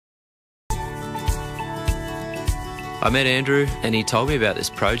I met Andrew and he told me about this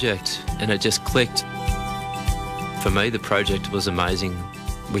project and it just clicked. For me, the project was amazing.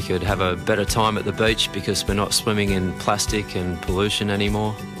 We could have a better time at the beach because we're not swimming in plastic and pollution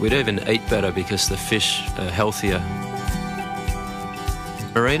anymore. We'd even eat better because the fish are healthier.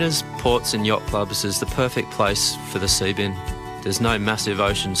 Marinas, ports and yacht clubs is the perfect place for the sea bin. There's no massive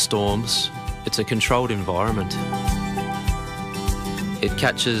ocean storms. It's a controlled environment. It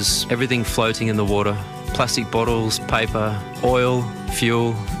catches everything floating in the water: plastic bottles, paper, oil,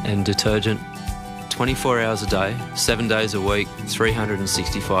 fuel and detergent. 24 hours a day, 7 days a week,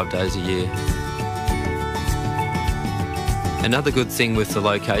 365 days a year. Another good thing with the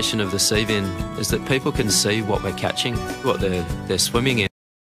location of the sea bin is that people can see what we're catching, what they're swimming in.